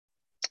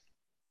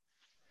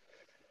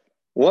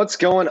What's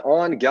going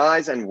on,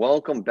 guys, and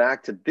welcome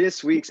back to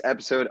this week's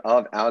episode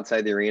of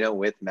Outside the Arena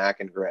with Mac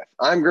and Griff.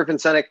 I'm Griffin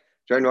Senek,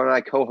 joined by my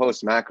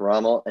co-host Mac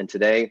Rommel, and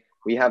today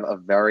we have a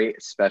very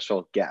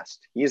special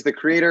guest. He is the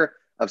creator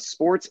of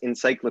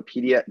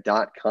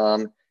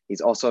SportsEncyclopedia.com.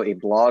 He's also a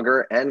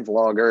blogger and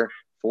vlogger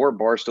for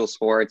Barstool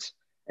Sports,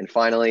 and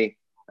finally,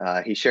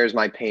 he shares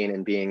my pain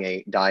in being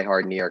a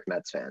diehard New York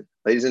Mets fan.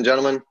 Ladies and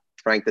gentlemen,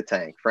 Frank the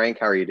Tank. Frank,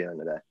 how are you doing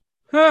today?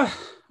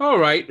 All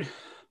right.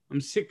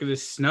 I'm sick of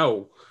this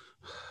snow.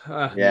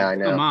 Yeah, I Come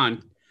know.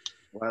 on.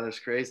 Weather's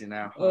crazy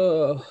now.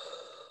 Uh,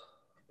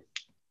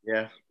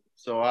 Yeah.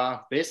 So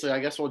basically, I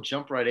guess we'll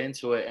jump right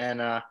into it. And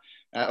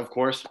of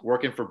course,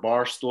 working for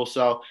Barstool.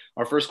 So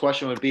our first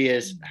question would be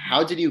is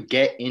how did you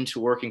get into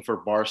working for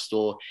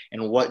Barstool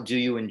and what do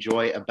you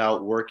enjoy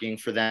about working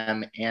for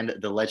them and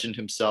the legend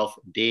himself,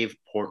 Dave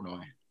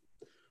Portnoy?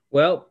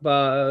 well,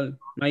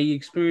 my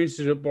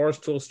experiences at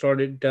Barstool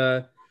started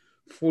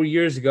 4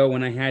 years ago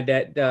when I had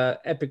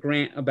that epic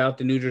rant about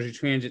the New Jersey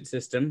Transit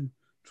System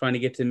trying to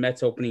get to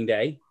Mets opening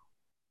day.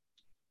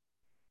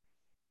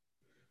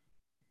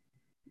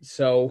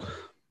 So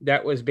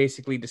that was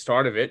basically the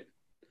start of it.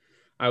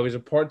 I was a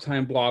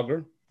part-time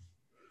blogger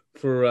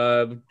for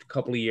a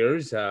couple of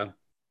years. And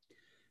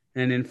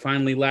then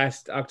finally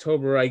last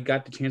October, I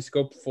got the chance to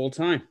go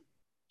full-time.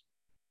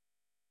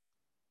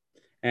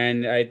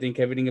 And I think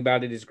everything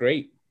about it is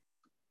great.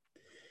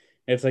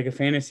 It's like a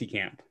fantasy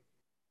camp.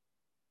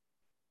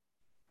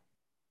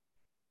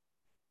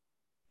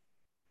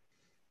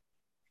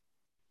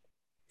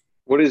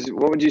 What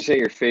would you say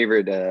your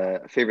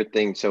favorite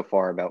thing so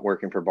far about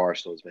working for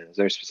Barstool has been? Is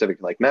there a specific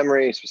like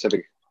memory,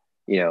 specific,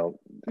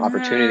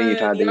 opportunity you've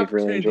had The that you've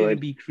really opportunity to enjoyed?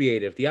 be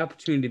creative. The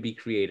opportunity to be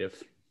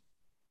creative.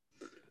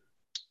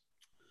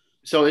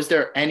 So is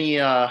there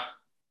any I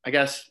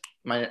guess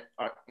my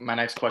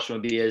next question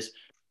would be is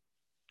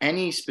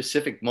any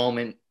specific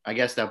moment, I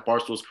guess, that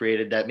Barstool's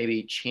created that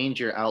maybe changed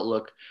your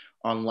outlook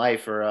on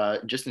life or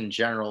just in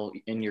general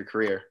in your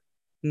career?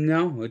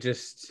 No,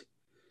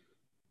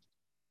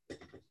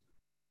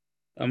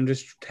 I'm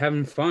just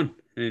having fun,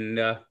 and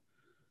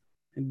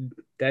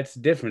that's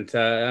different.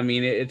 I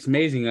mean, it's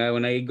amazing.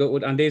 When I go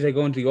on days I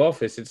go into the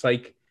office, it's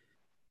like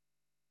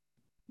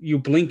you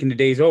blink and the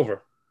day's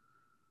over.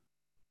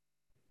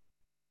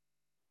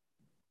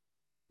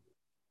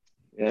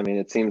 Yeah, I mean,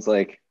 it seems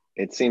like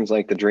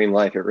the dream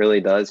life. It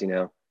really does.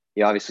 You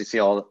obviously see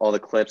all the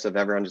clips of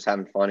everyone just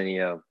having fun,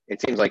 and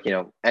it seems like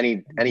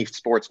any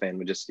sports fan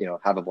would just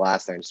have a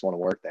blast there and just want to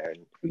work there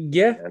and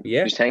Yeah,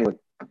 yeah. just hang with.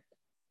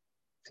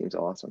 Seems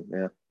awesome.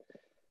 Yeah.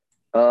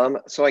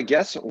 So I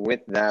guess with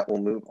that,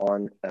 we'll move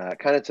on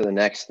kind of to the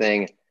next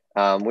thing,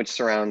 which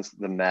surrounds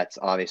the Mets,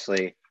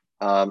 obviously.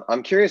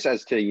 I'm curious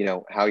as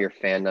to, how your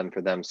fandom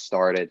for them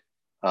started.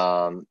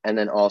 And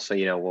then also,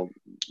 yeah,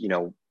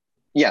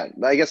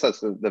 I guess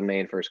that's the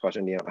main first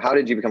question. How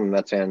did you become a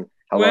Mets fan?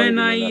 How long have When you been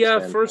a Mets I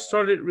fan? first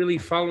started really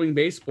following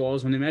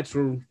baseballs, when the Mets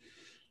were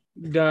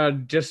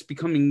just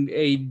becoming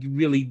a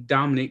really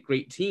dominant,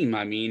 great team.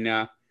 I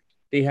mean,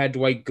 they had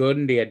Dwight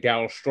Gooden, they had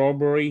Darryl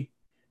Strawberry,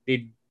 they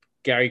had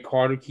Gary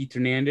Carter, Keith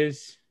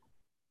Hernandez.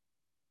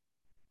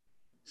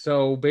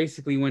 So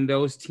basically, when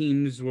those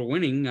teams were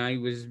winning,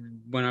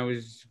 when I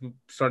was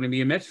starting to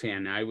be a Mets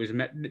fan. I was a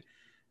Met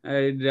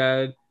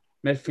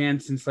fan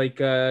since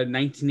like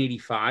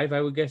 1985,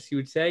 I would guess you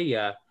would say.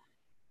 And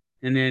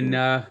then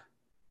Hmm.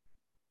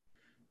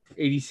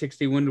 86,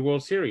 they won the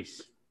World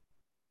Series.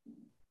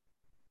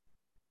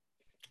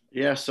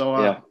 Yeah, so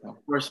Yeah.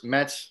 of course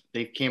Mets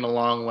they came a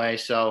long way.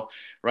 So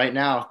right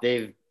now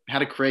they've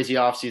had a crazy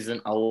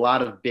offseason, a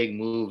lot of big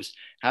moves.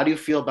 How do you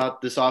feel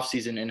about this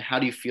offseason and how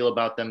do you feel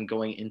about them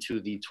going into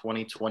the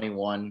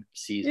 2021 It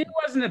season?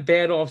 wasn't a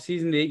bad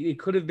offseason. It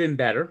could have been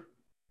better.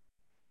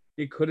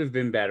 It could have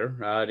been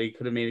better. They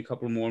could have made a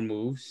couple more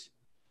moves.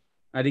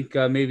 I think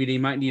maybe they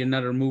might need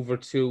another move or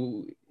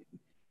two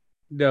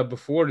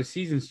before the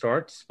season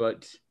starts,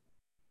 but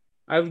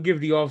I would give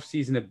the off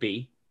season a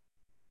B.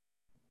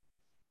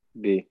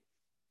 B.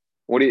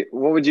 What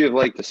would you have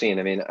liked to see?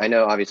 I mean, I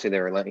know obviously they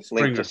were linked to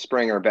Springer,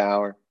 Springer,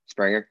 Bauer,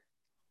 Springer.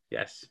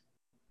 yes,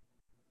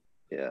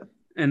 Yeah.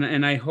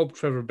 and I hope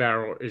Trevor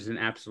Barrow is an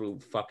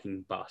absolute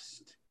fucking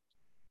bust.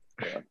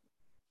 Yeah.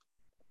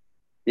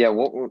 Yeah,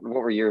 what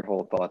were your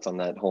whole thoughts on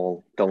that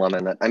whole dilemma?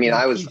 And that I mean,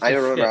 He's a piece I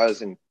of remember I shit.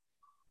 was in.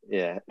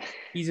 Yeah.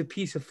 He's a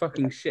piece of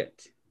fucking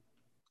shit.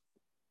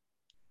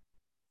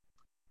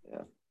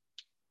 Yeah.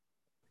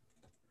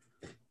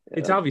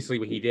 It's Yeah. obviously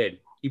what he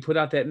did. He put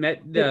out that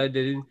Met Yeah.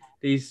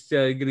 he's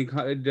selling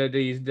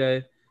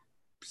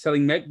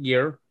Met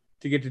gear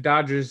to get the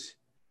Dodgers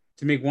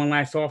to make one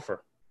last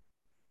offer.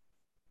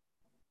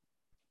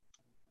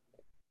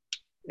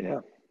 Yeah.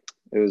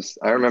 It was.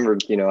 I remember.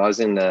 I was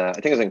in. I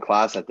think I was in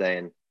class that day,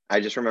 and I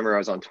just remember I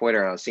was on Twitter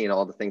and I was seeing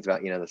all the things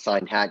about the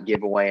signed hat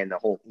giveaway and the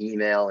whole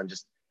email and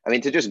just. I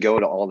mean, to just go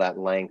to all that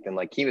length and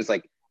like he was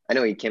like, I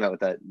know he came out with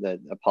that the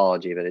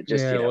apology, but it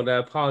just Yeah, well, the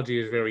apology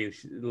is very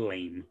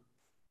lame.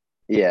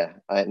 yeah.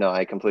 I no,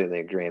 I completely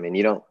agree. I mean,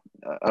 you don't.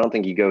 I don't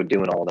think you go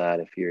doing all that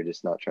if you're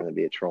just not trying to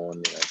be a troll,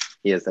 and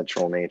he has that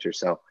troll nature.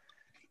 So.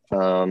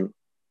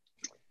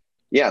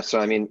 Yeah. So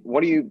I mean,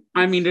 what do you?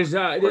 I mean, there's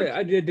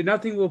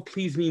nothing will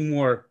please me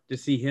more to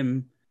see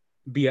him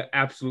be an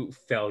absolute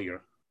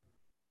failure.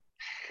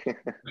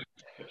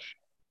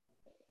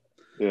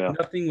 Yeah.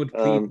 Nothing would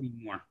please me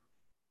more.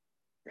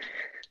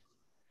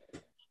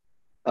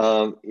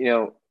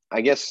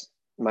 I guess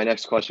my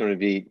next question would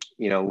be,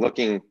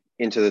 looking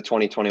into the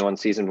 2021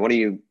 season, what are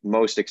you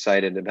most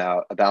excited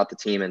about the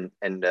team?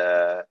 And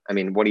I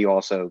mean, what do you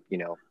also,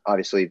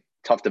 obviously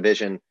tough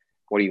division.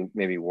 What are you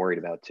maybe worried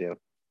about too?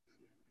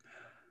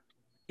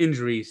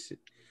 Injuries.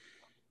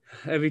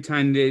 Every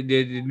time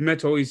the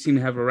Mets always seem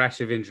to have a rash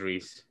of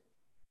injuries.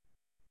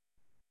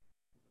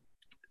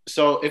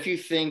 So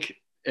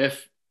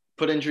if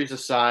put injuries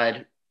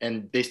aside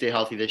and they stay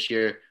healthy this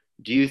year,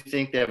 do you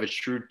think they have a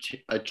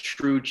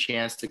true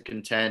chance to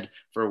contend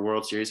for a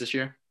World Series this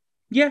year?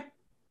 Yeah,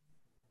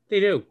 they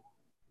do.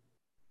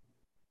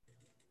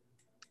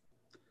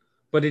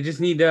 But they just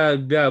need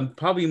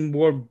probably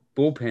more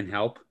bullpen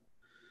help.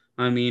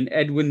 I mean,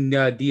 Edwin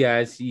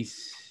Diaz,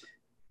 he's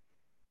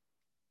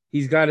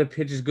got to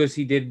pitch as good as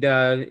he did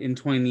in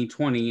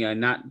 2020,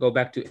 not go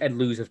back to Ed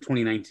Luz of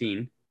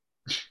 2019.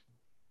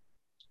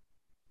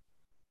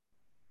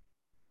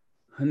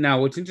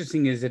 Now, what's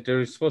interesting is that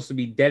they're supposed to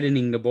be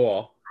deadening the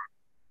ball.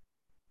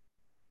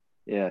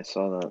 Yeah, I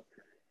saw that.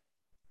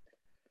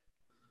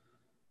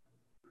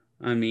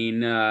 I mean,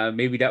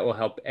 maybe that will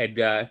help Ed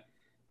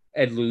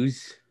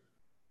Luz.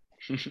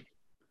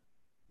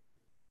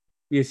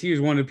 Yes, he was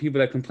one of the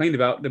people that complained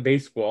about the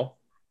baseball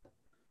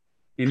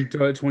in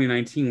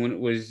 2019 when it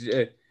was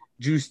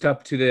juiced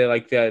up to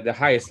the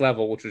highest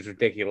level, which was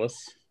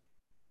ridiculous.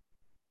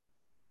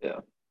 Yeah.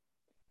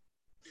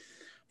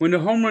 When the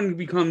home run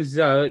becomes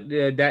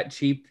that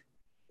cheap,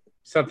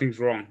 something's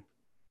wrong.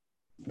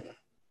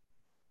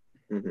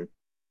 Mm-hmm.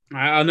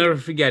 I'll never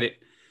forget it.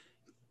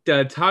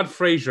 Todd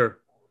Frazier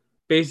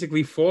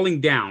basically falling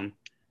down,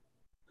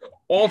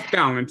 off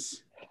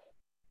balance,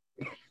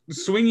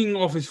 swinging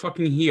off his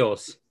fucking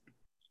heels.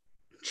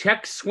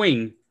 Check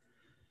swing,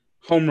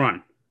 home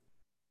run.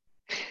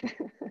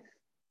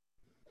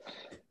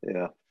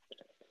 Yeah.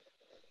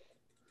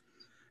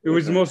 It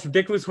was the most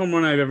ridiculous home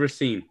run I've ever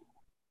seen.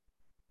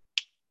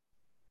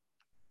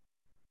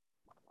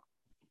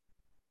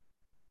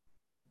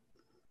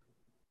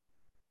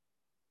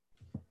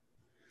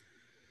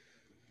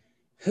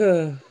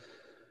 I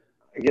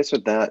guess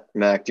with that,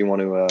 Mac, do you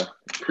want to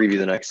preview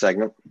the next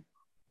segment?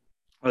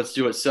 Let's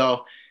do it.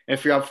 So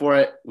if you're up for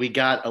it, we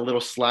got a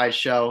little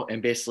slideshow,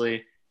 and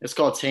basically it's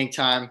called Tank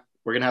Time.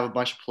 We're going to have a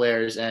bunch of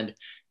players, and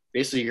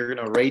basically you're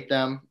going to rate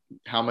them,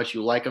 how much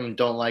you like them,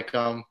 don't like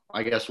them.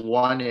 I guess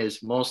 1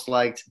 is most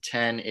liked,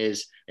 10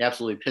 is they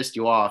absolutely pissed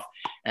you off,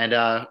 and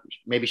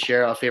maybe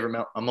share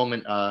a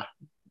moment of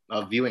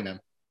viewing them.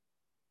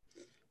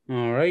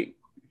 All right.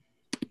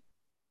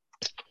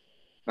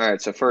 All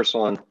right. So first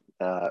one,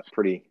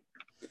 pretty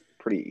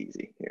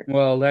easy here.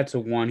 Well, that's a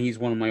 1. He's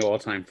one of my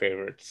all-time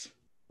favorites.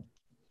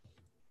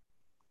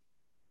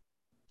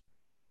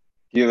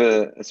 Do you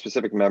have a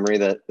specific memory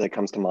that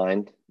comes to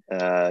mind?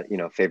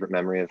 Favorite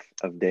memory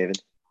of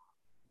David?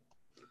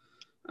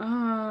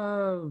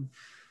 The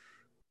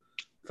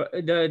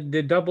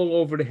double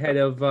over the head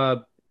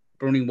of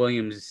Bernie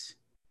Williams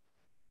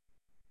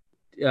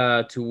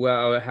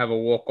to have a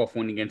walk-off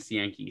win against the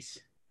Yankees.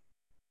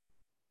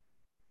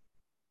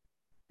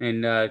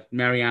 And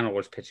Mariano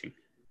was pitching.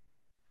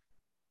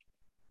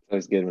 It's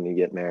always good when you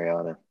get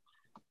Mariano.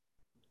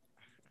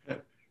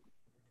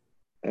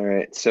 All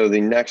right, so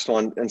the next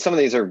one, and some of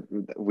these are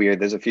weird.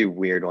 There's a few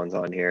weird ones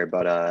on here,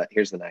 but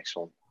here's the next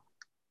one.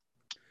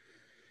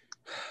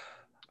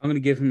 I'm going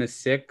to give him a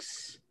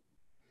 6.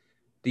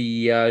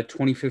 The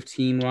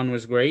 2015 run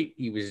was great.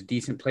 He was a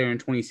decent player in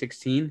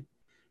 2016.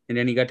 And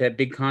then he got that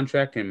big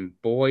contract,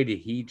 and boy, did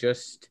he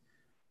just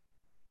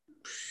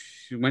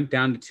went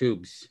down the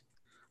tubes.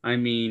 I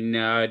mean,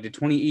 the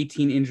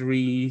 2018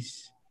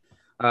 injuries,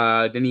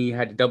 then he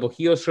had double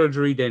heel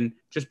surgery. Then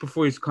just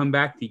before he's come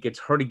back, he gets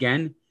hurt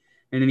again.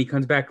 And then he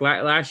comes back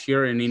last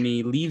year, and then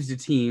he leaves the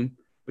team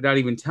without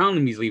even telling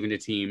him he's leaving the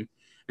team.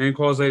 And then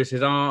calls later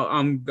says, "Oh,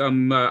 I'm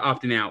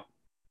opting out."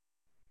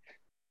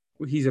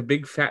 He's a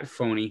big fat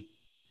phony.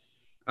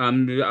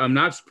 I'm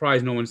not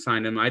surprised no one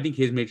signed him. I think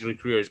his major league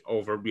career is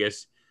over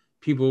because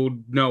people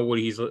know what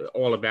he's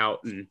all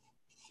about, and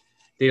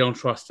they don't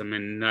trust him.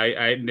 And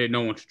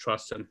no one should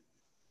trust him.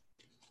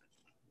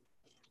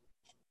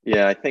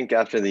 Yeah, I think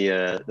after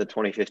the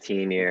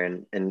 2015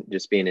 year and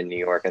just being in New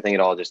York, I think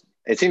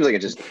it seems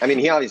like I mean,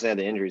 he obviously had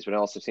the injuries, but it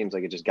also seems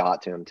like it just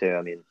got to him too.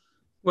 I mean,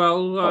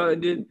 well,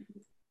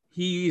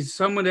 he's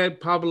someone that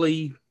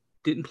probably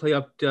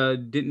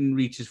didn't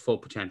reach his full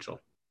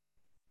potential.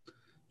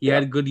 He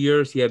had good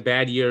years, he had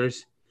bad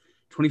years.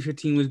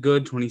 2015 was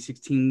good,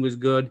 2016 was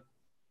good,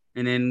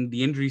 and then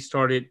the injuries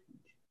started,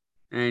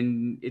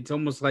 and it's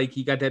almost like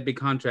he got that big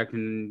contract,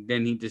 and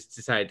then he just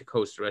decided to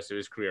coast the rest of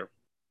his career.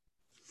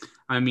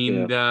 I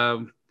mean,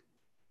 the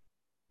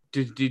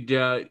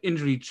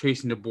injury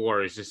chasing the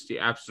boar is just the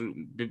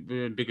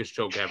absolute biggest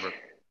joke ever.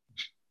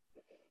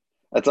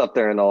 That's up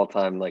there in all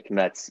time like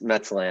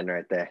Mets land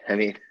right there. I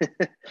mean,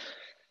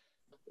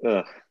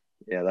 ugh,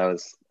 yeah, that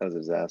was a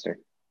disaster.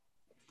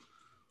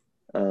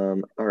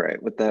 All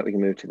right, with that we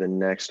can move to the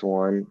next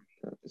one.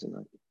 Is it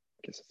not? I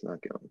guess it's not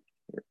going.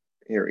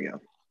 Here we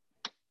go.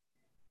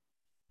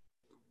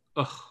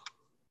 Ugh.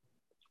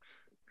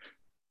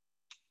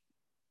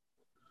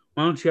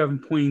 Why don't you have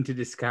him pointing to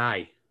the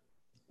sky?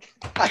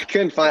 I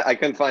couldn't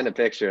find a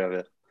picture of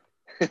it.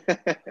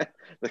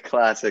 The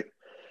classic.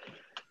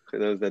 For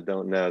those that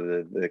don't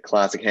know, the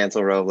classic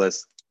Hansel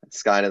Robles,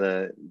 hand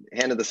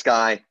to the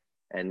sky,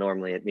 and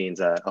normally it means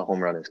a home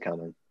run is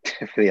coming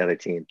for the other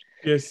team.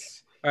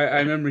 Yes, I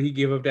remember he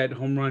gave up that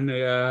home run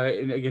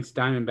against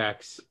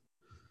Diamondbacks,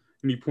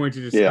 and he pointed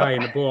to the sky,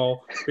 and the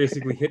ball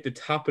basically hit the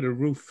top of the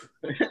roof.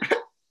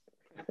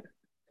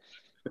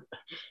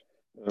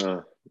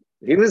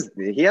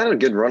 He had a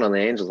good run on the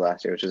Angels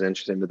last year, which is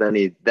interesting. But then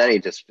he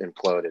just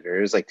imploded, or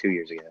it was like 2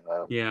 years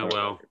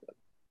ago.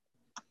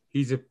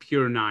 He's a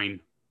pure 9.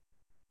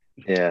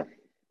 Yeah,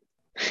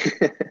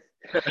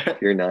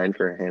 pure 9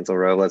 for Hansel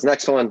Robles.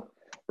 Next one,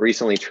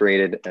 recently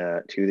traded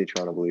to the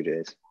Toronto Blue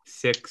Jays.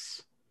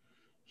 6.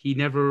 He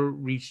never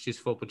reached his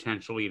full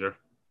potential either.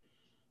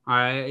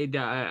 I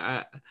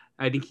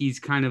think he's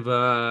kind of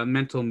a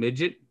mental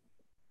midget.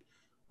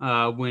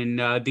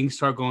 When things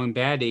start going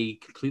bad, they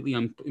completely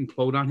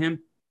implode on him.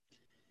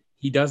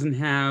 He doesn't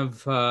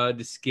have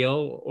the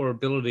skill or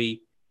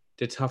ability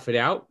to tough it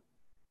out.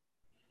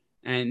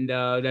 And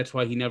that's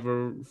why he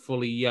never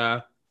fully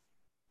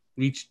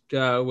reached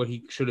what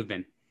he should have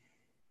been.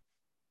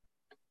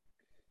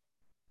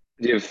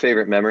 Do you have a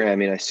favorite memory? I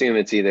mean, I assume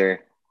it's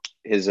either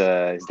his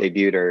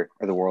debut or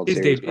the World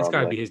Series. It's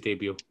got to be his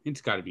debut.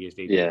 It's got to be his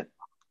debut. Yeah.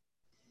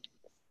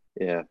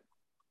 Yeah.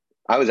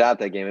 I was at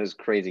that game. It was a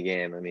crazy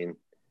game. I mean,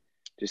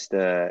 just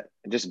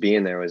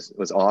being there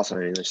was awesome.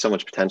 I mean, there's so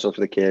much potential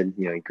for the kid.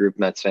 You know, he grew up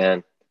Mets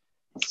fan.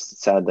 It's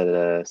sad that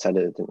it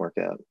didn't work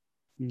out.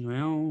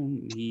 Well,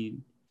 he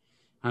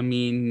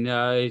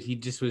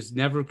just was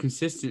never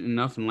consistent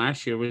enough, and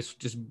last year was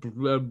just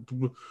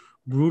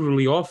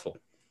brutally awful.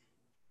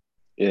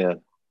 Yeah.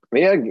 I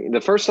mean,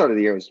 the first start of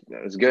the year was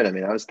good. I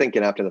mean, I was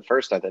thinking after the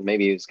first start that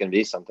maybe he was going to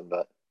be something,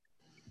 but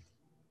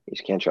you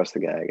just can't trust the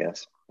guy, I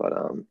guess. But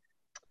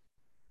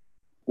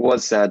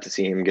was sad to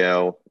see him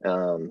go.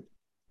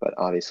 But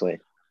obviously,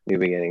 new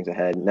beginnings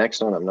ahead.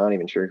 Next one, I'm not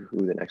even sure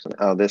who the next one.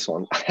 Oh, this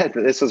one.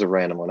 This was a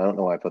random one. I don't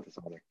know why I put this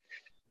on there.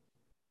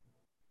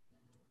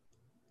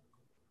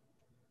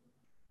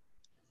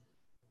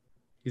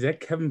 Is that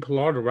Kevin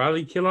Pillar, the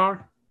Riley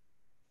Killer?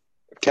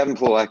 Kevin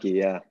Plawecki,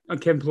 yeah. Oh,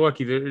 Kevin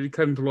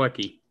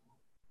Plawecki.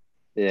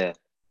 Yeah.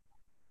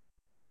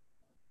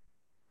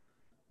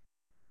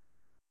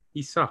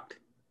 He sucked.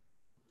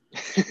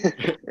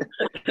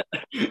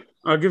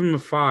 I'll give him a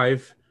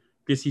 5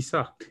 because he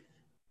sucked.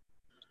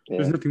 Yeah.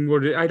 There's nothing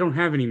more I don't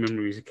have any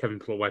memories of Kevin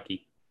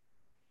Plawecki.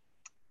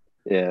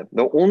 Yeah.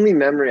 The only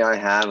memory I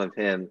have of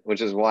him,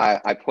 which is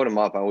why I put him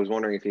up, I was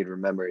wondering if he'd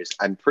remember, is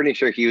I'm pretty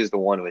sure he was the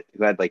one who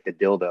had like the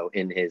dildo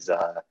in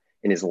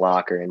his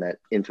locker in that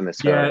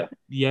infamous photo.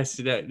 Yes,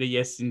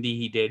 indeed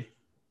he did.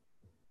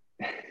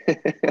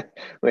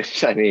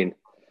 Which, I mean,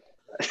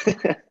 I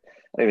don't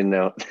even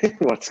know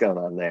what's going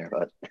on there,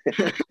 but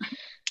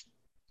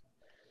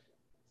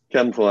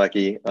Kevin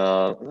Plawecki.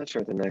 I'm not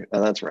sure what the next.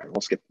 Oh, that's right.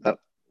 We'll skip that.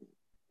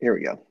 Here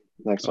we go.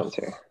 Next one's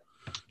here.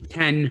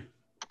 10.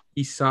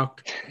 He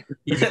sucked.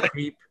 He's a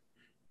creep.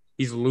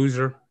 He's a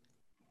loser.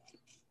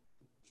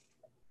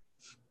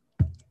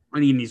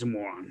 And he's a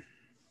moron.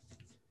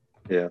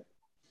 Yeah.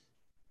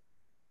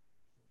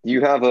 Do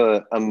you have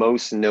a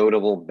most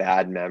notable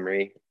bad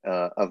memory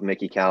of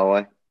Mickey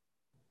Callaway?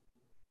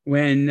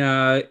 When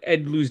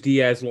Ed Luz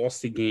Diaz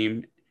lost the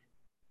game,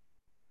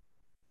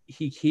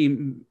 he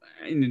came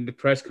in the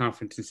press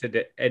conference and said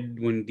that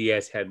Edwin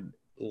Diaz had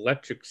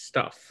electric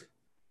stuff.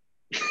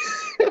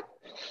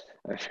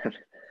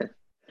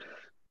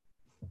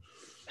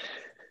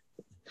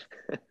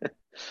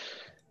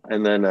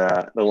 And then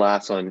the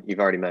last one, you've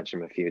already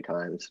mentioned a few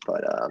times,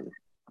 but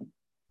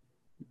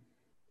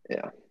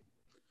yeah.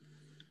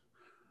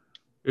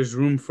 There's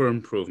room for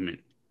improvement.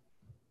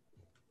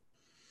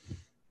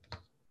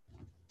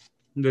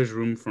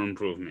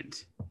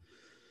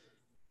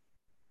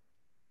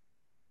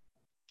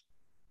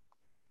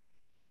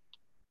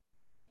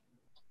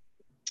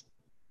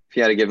 If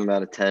you had to give him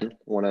out of 10,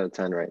 1 out of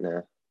 10 right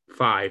now.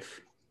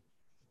 5.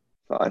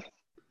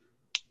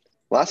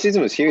 Last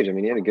season was huge. I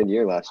mean, he had a good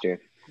year last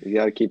year. You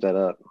got to keep that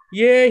up.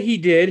 Yeah, he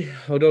did.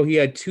 Although he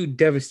had 2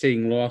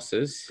 devastating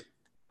losses.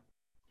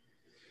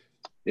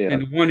 Yeah.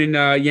 And the one in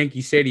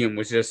Yankee Stadium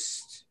was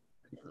just.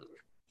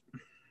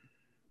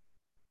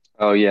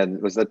 Oh yeah,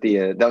 was that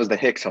that was the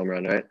Hicks home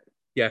run, right?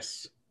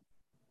 Yes.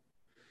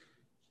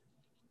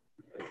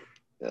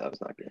 Yeah, that was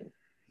not good.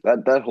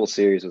 That whole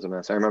series was a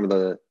mess. I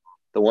remember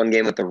the one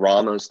game with the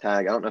Ramos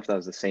tag. I don't know if that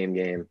was the same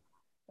game.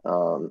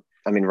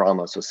 I mean,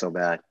 Ramos was so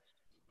bad,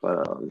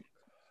 but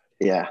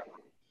yeah,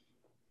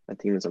 that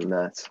team was a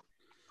mess.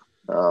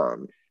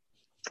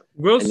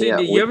 Will And see. yeah,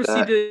 You with ever see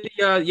that,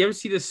 the you ever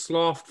see the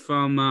sloth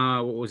from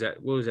what was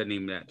that? What was that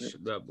name of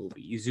that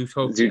movie?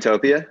 Zootopia.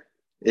 Zootopia.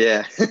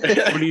 Yeah.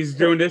 When he's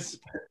doing this,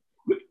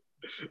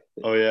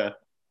 Oh yeah.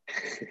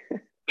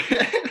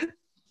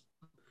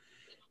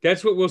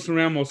 that's what Wilson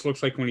Ramos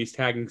looks like when he's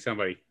tagging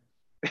somebody.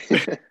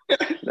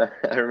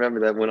 I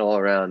remember that went all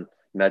around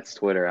Mets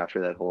Twitter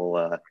after that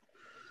whole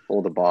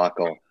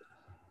debacle.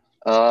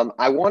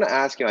 I want to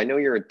ask you, I know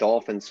you're a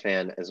Dolphins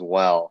fan as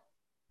well.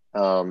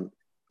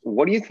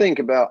 What do you think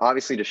about,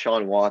 obviously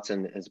Deshaun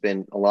Watson has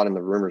been a lot in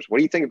the rumors. What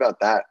do you think about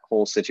that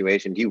whole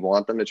situation? Do you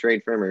want them to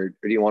trade for him, or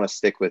do you want to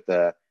stick with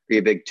are you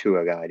a big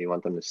Tua guy? Do you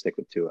want them to stick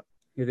with Tua?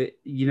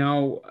 You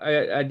know,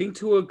 I think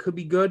Tua could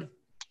be good,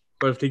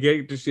 but if they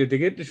get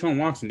Deshaun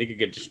Watson, they could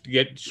get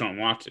Deshaun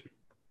Watson.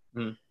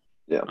 Hmm.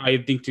 Yeah. I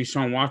think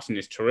Deshaun Watson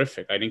is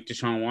terrific. I think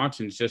Deshaun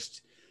Watson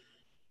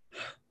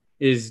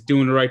is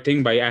doing the right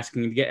thing by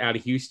asking to get out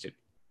of Houston.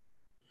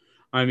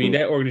 I mean,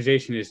 that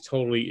organization is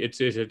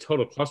it's a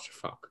total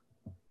clusterfuck.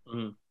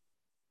 Mm-hmm.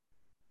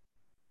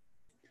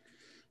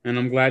 And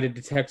I'm glad that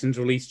the Texans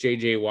released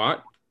J.J.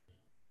 Watt.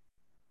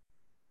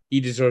 He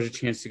deserves a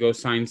chance to go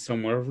sign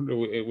somewhere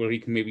where he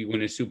can maybe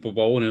win a Super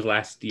Bowl in his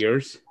last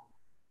years.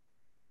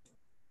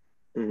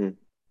 Mm-hmm.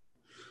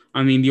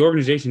 I mean, the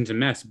organization's a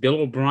mess. Bill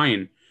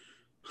O'Brien.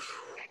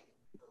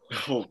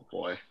 Oh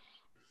boy.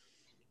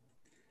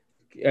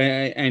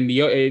 And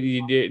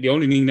the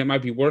only thing that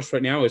might be worse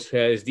right now is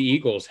the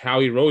Eagles.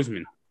 Howie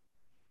Roseman.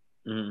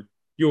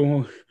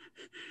 Mm-hmm.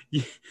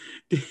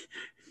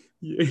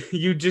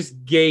 You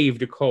just gave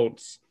the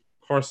Colts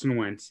Carson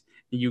Wentz,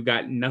 and you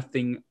got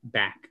nothing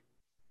back.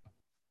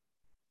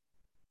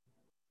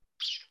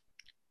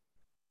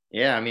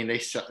 Yeah, I mean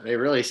they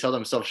really sell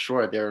themselves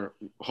short. They're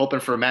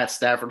hoping for Matt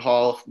Stafford.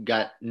 Hall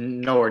got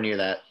nowhere near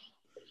that.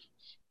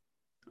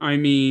 I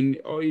mean,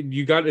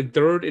 you got a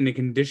third and a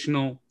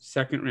conditional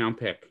second-round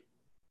pick.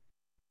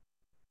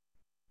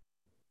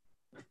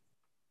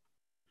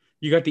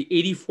 You got the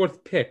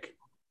 84th pick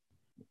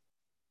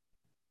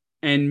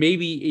and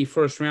maybe a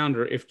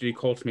first-rounder if the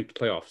Colts make the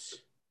playoffs.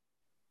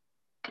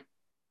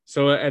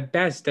 So at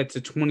best, that's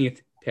a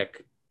 20th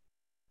pick.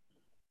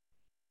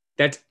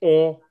 That's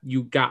all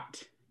you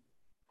got.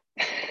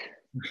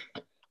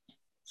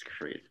 It's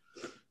crazy.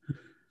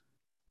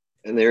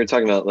 And they were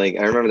talking about, like,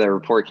 I remember that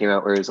report came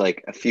out where it was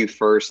like a few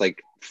first,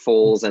 like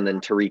Foles and then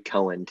Tariq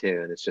Cohen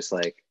too, and it's just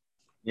like,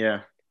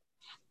 yeah.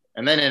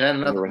 And then it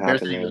ended up what the Bears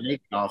happened didn't there.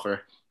 make an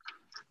offer.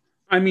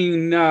 I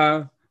mean,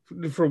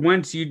 for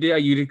Wentz,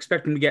 you'd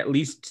expect him to get at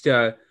least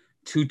 2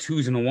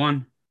 2s and a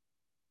 1.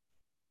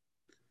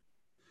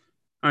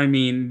 I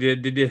mean,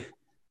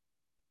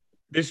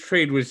 this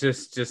trade was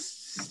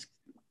just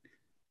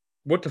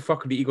what the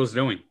fuck are the Eagles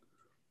doing?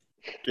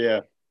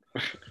 Yeah.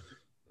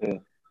 Yeah.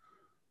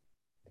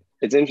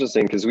 It's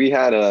interesting because we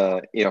had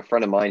a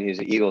friend of mine who's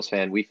an Eagles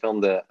fan. We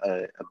filmed a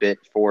bit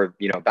for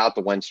about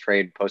the Wentz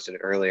trade, posted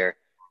it earlier,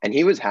 and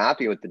he was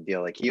happy with the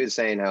deal. Like, he was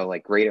saying how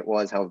like great it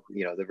was, how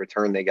the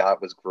return they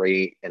got was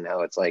great, and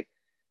how it's like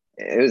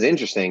it was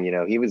interesting.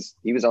 He was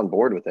on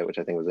board with it, which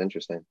I think was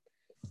interesting.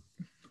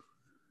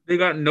 They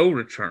got no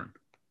return.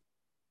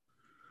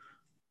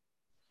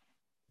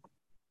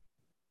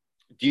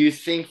 Do you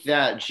think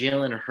that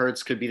Jalen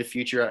Hurts could be the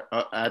future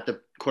at the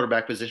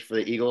quarterback position for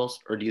the Eagles,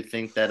 or do you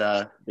think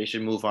that they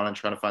should move on and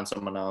try to find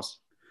someone else?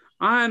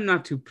 I'm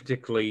not too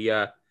particularly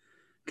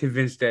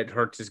convinced that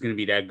Hurts is going to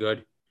be that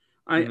good.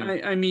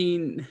 I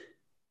mean,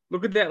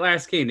 look at that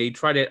last game. They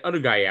tried that other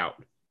guy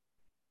out.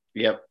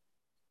 Yep.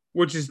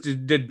 Which is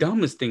the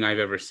dumbest thing I've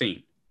ever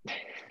seen.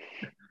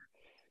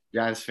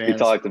 Giants fans. We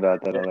talked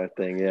about that on our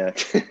thing. Yeah.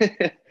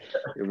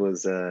 It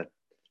was,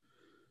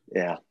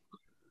 yeah.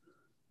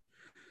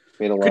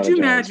 Could you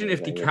imagine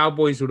if the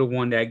Cowboys would have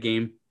won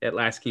that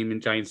last game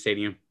in Giant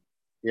Stadium?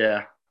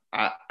 Yeah,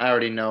 I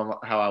already know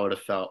how I would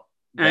have felt.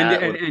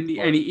 And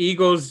the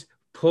Eagles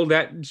pulled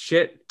that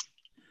shit.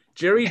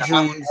 Jerry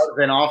Jones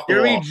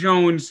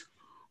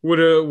would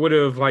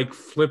have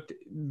flipped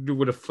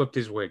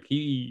his wig.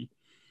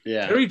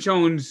 Jerry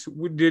Jones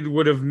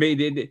would have made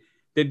it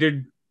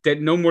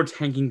that no more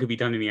tanking could be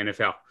done in the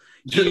NFL.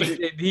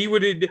 He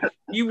would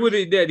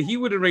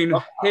have rained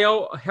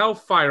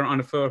hellfire on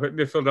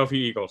the Philadelphia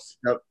Eagles.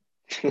 Yep.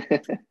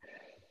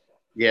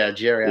 Yeah,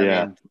 Jerry.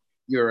 I mean,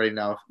 you already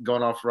know.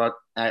 Going off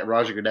at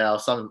Roger Goodell,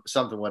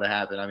 something would have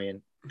happened. I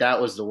mean,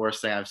 that was the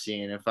worst thing I've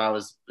seen. If I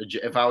was a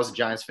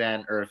Giants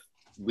fan, or if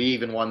we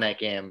even won that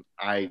game,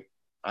 I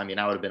would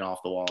have been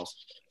off the walls.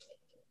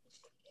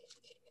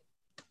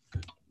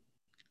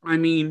 I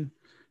mean,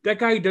 that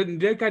guy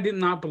did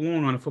not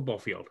belong on a football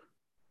field.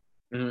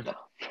 Mm-hmm.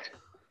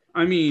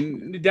 I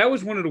mean, that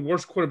was one of the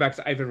worst quarterbacks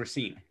I've ever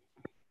seen.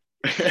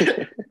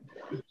 I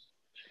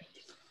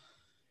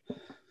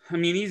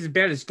mean, he's as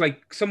bad as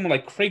like someone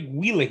like Craig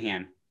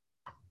Wheelahan.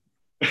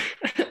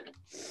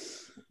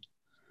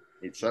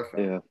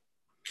 Yeah.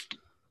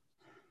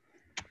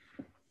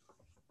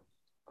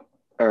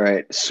 All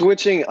right,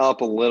 switching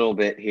up a little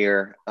bit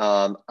here.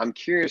 I'm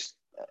curious.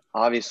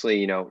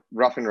 Obviously,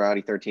 Rough and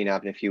Rowdy 13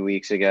 happened a few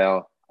weeks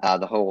ago.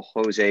 the whole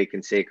Jose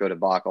Canseco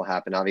debacle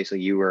happened.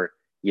 Obviously, you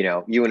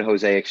and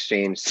Jose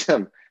exchanged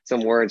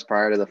some words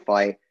prior to the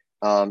fight.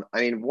 I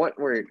mean, what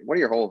are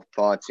your whole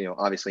thoughts?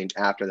 Obviously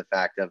after the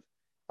fact of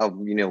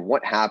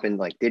what happened.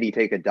 Like, did he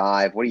take a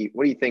dive? What do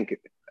you think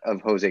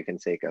of Jose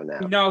Canseco now?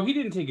 No, he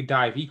didn't take a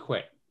dive. He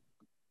quit.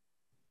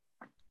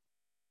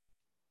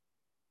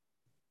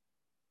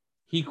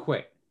 He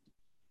quit.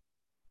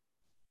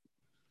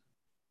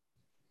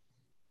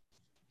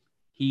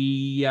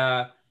 He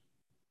I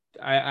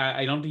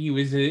don't think he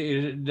was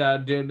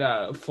did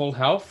full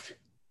health.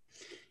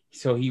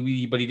 So but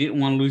he didn't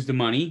want to lose the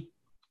money.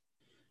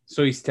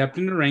 So he stepped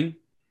in the ring.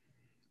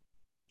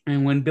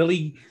 And when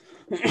Billy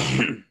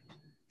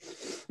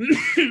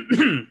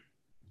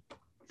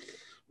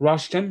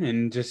rushed him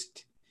and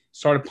just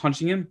started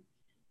punching him,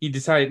 he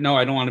decided, no,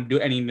 I don't want to do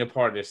any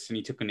part of this. And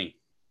he took a knee.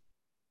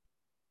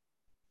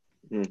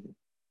 Mm-hmm.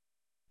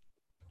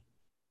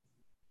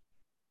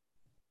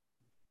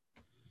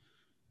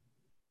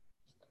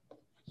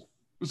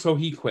 So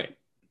he quit.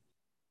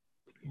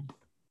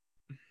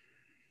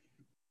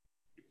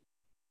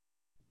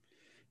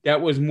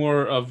 That was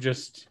more of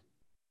just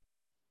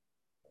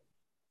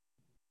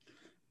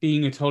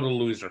being a total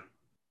loser.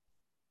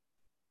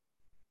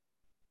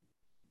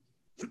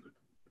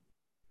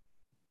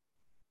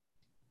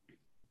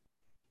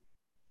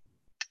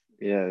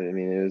 Yeah, I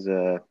mean,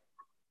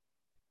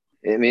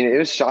 it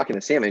was shocking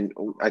to see. I mean,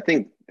 I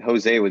think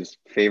Jose was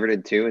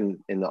favorited too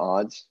in the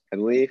odds, I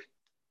believe.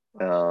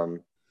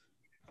 But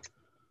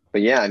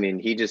yeah, I mean,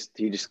 he just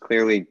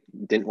clearly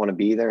didn't want to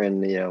be there,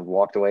 and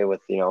walked away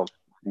with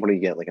what do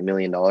you get, like $1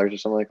 million or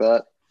something like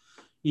that?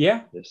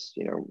 Yeah. Just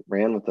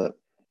ran with it.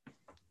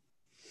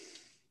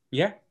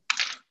 Yeah.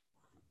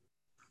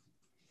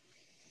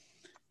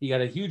 He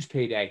got a huge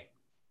payday.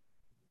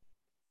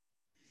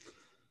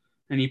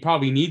 And he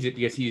probably needs it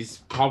because he's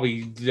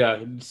probably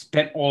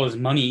spent all his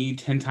money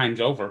 10 times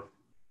over.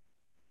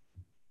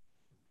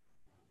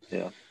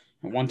 Yeah.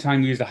 At one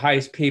time, he was the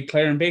highest paid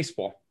player in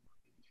baseball.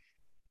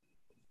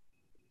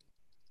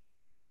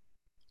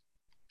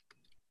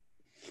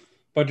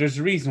 But there's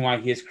a reason why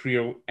his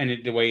career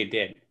ended the way it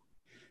did.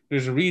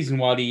 There's a reason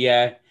why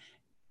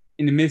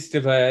in the midst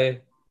of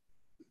a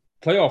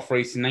playoff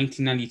race in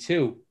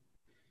 1992,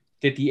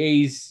 that the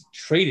A's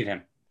traded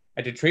him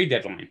at the trade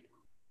deadline.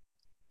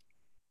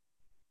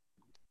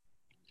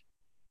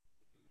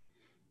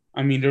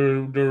 I mean,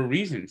 there are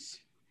reasons.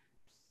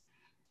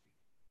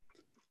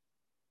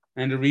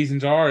 And the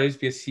reasons is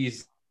because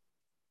he's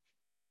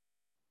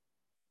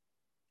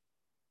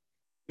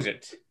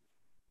it.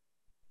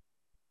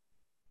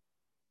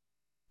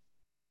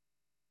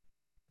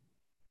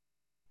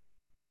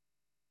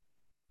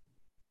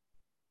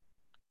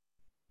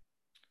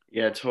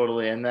 Yeah,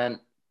 totally. And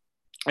then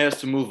I guess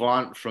to move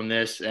on from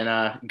this and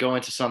go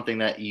into something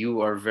that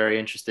you are very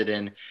interested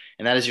in,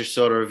 and that is your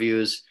soda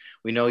reviews.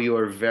 We know you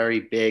are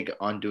very big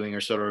on doing your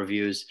soda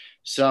reviews.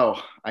 So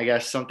I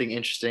guess something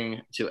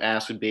interesting to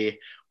ask would be,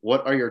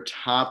 what are your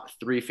top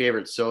 3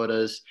 favorite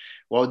sodas?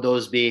 What would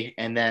those be?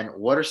 And then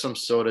what are some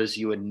sodas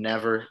you would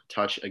never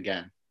touch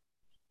again?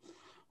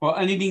 Well,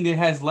 anything that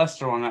has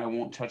Lester on it, I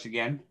won't touch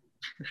again.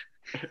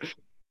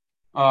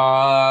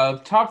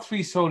 Top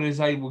 3 sodas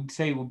I would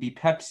say would be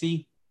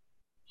Pepsi,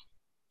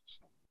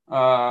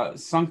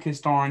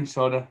 Sunkist orange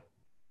soda,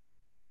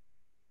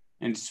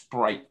 and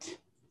Sprite.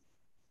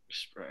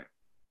 Sprite.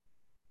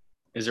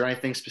 Is there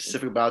anything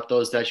specific about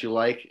those that you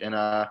like, and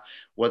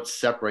what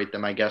separate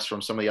them, I guess,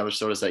 from some of the other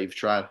sodas that you've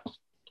tried?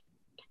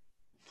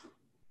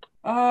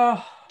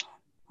 I'm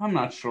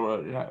not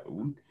sure,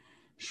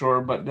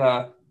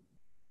 but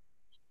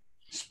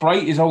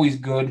Sprite is always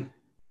good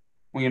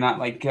when you're not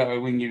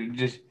when you're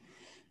just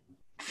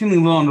feeling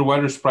a little under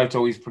weather. Sprite's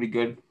always pretty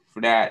good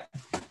for that.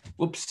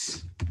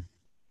 Whoops.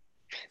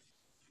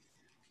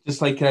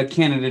 Just like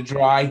Canada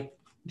Dry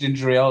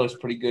ginger ale is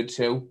pretty good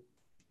too.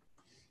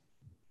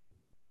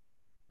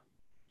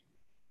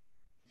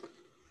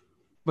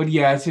 But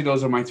yeah, I'd say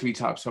those are my 3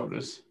 top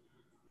sodas.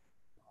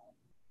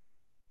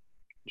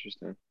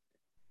 Interesting.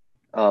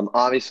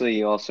 Obviously,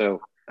 you also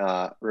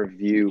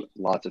review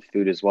lots of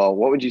food as well.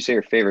 What would you say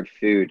your favorite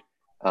food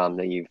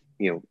that you've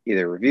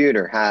either reviewed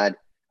or had?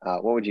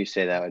 What would you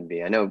say that would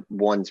be? I know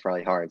one's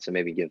probably hard, so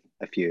maybe give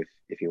a few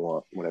if you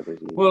want, whatever.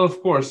 Well,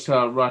 of course,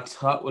 Rutt's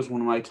Hut was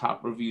one of my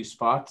top review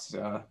spots.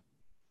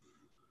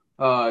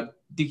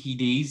 Dickie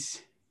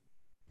D's.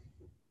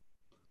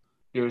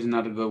 There was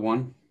another good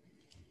one.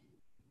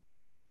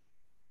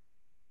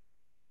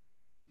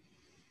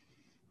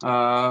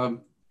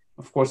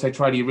 Of course, I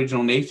tried the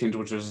original Nathan's,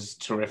 which was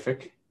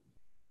terrific.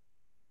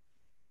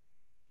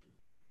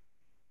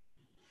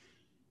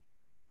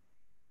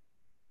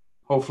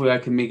 Hopefully, I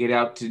can make it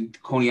out to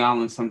Coney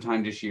Island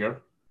sometime this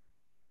year.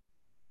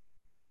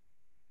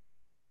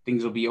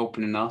 Things will be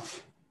open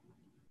enough.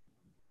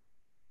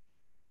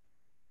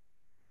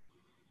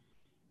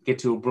 Get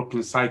to a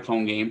Brooklyn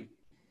Cyclone game.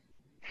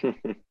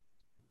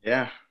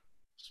 Yeah,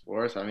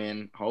 sports. I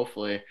mean,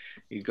 hopefully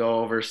you go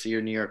over see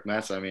your New York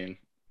Mets. I mean,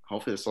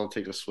 hopefully this all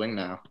takes a swing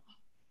now.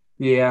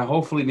 Yeah,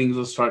 hopefully things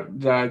will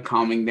start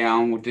calming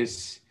down with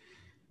this.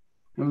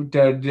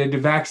 The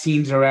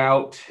vaccines are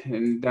out,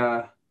 and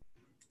it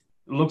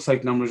looks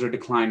like numbers are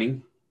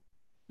declining.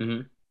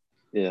 Mm-hmm.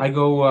 Yeah, I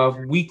go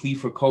weekly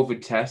for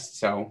COVID tests,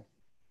 so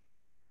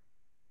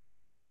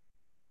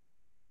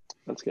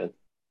that's good.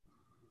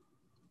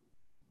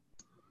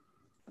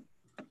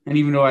 and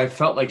even though I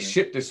felt like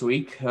shit this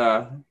week,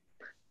 I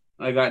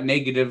got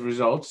negative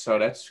results, so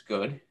that's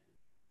good.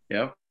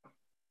 Yep.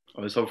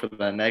 I was hoping for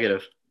that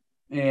negative.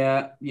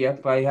 Yeah,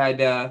 yep. I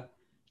had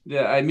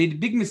I made a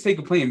big mistake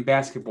of playing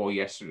basketball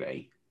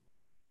yesterday,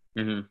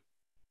 Mm-hmm.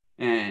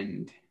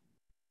 and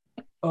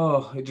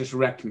oh, it just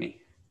wrecked me.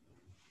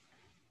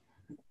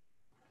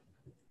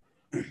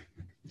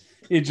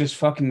 It just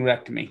fucking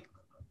wrecked me.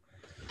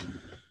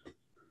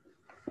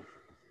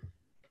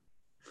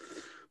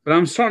 But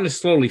I'm starting to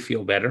slowly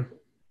feel better.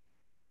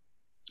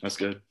 That's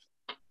good.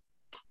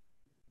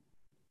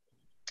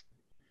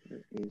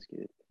 He's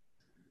good.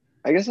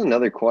 I guess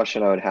another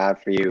question I would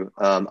have for you.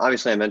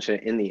 Obviously, I mentioned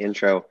it in the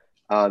intro.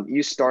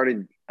 You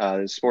started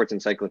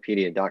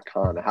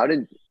sportsencyclopedia.com.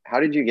 How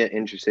did you get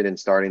interested in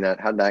starting that?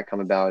 How did that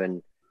come about?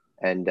 And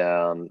what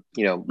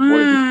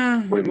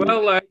have you?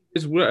 Well,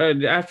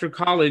 after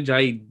college,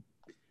 I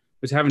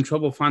was having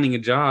trouble finding a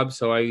job,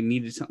 so I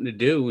needed something to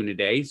do in a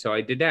day, so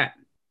I did that.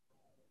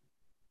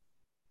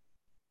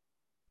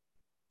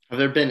 Have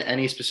there been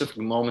any specific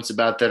moments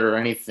about that or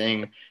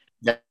anything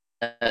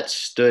that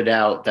stood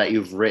out that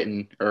you've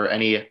written or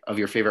any of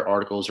your favorite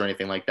articles or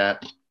anything like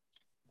that?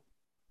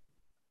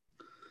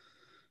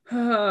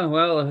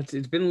 Well,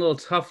 it's been a little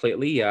tough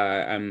lately.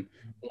 I'm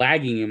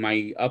lagging in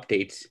my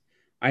updates.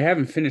 I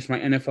haven't finished my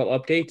NFL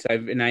updates. I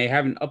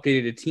haven't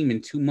updated a team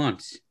in 2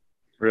 months.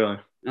 Really?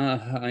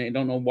 I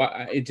don't know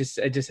why.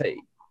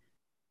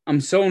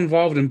 I'm so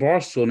involved in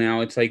Barstool now.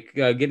 It's like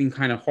getting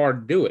kind of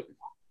hard to do it.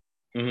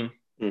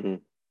 Mm-hmm. Mm-hmm.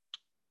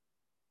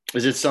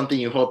 Is it something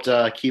you hope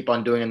to keep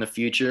on doing in the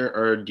future,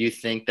 or do you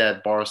think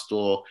that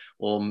Barstool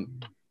will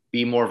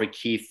be more of a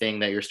key thing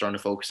that you're starting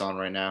to focus on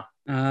right now?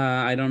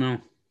 I don't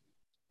know.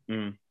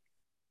 Mm.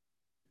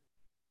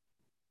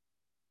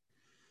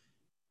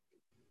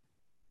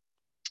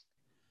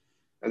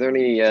 Are there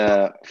any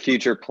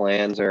future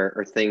plans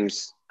or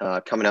things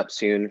coming up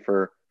soon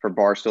for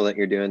Barstool that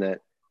you're doing that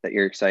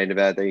you're excited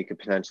about that you could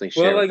potentially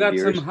share Well, I with the got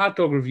some viewers? hot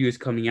dog reviews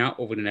coming out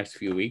over the next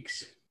few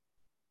weeks.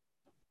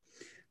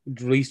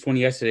 Released one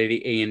yesterday,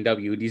 the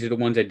A&W. These are the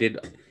ones I did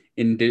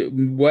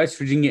in West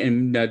Virginia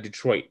and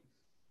Detroit.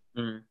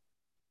 Mm.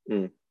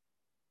 Mm.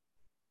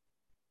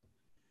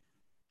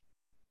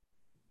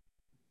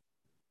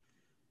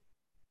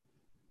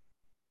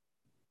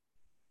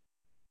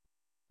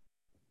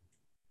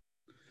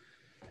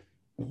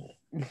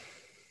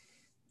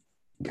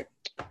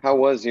 How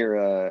was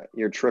your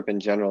trip in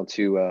general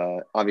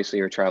to obviously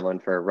you're traveling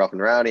for Rough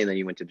and Rowdy and then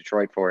you went to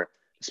Detroit for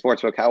the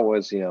sportsbook. How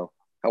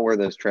were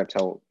those trips?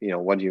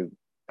 What do you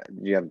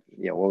have,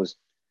 what was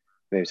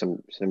maybe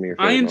some of your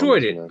I favorite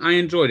enjoyed moments in it. those? I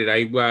enjoyed it.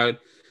 I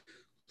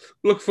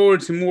look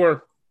forward to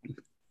more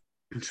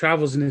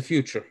travels in the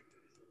future.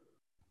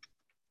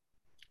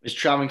 Is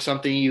traveling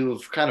something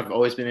you've kind of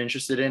always been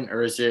interested in,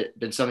 or has it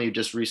been something you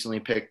just recently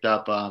picked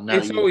up? Now that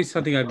It's you always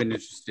something I've been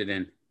interested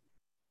in.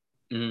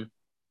 Mhm.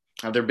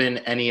 Have there been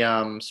any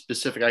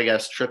specific, I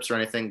guess, trips or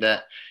anything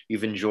that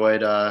you've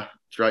enjoyed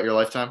throughout your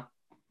lifetime?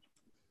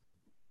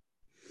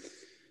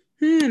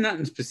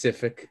 Nothing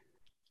specific.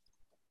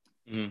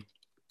 Mhm.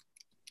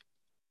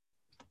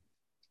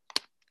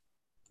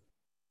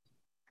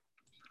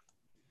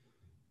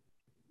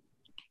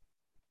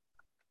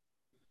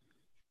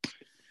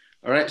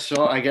 All right,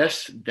 so I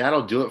guess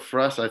that'll do it for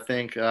us. I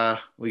think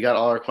we got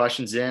all our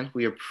questions in.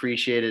 We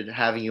appreciated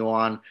having you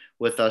on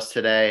with us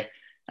today.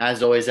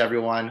 As always,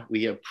 everyone,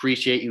 we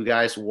appreciate you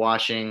guys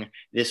watching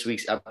this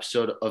week's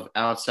episode of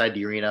Outside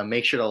the Arena.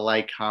 Make sure to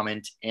like,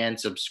 comment, and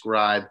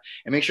subscribe.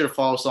 And make sure to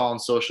follow us all on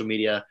social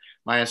media.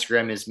 My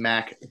Instagram is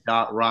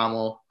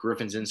mac.rommel.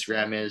 Griffin's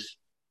Instagram is.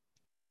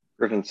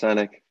 Griffin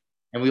Senek.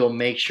 And we will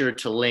make sure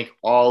to link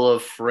all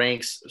of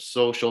Frank's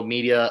social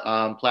media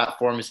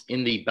platforms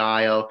in the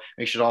bio.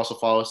 Make sure to also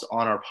follow us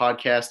on our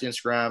podcast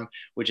Instagram,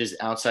 which is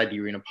Outside the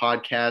Arena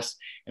Podcast.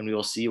 And we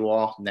will see you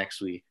all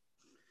next week.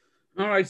 All right.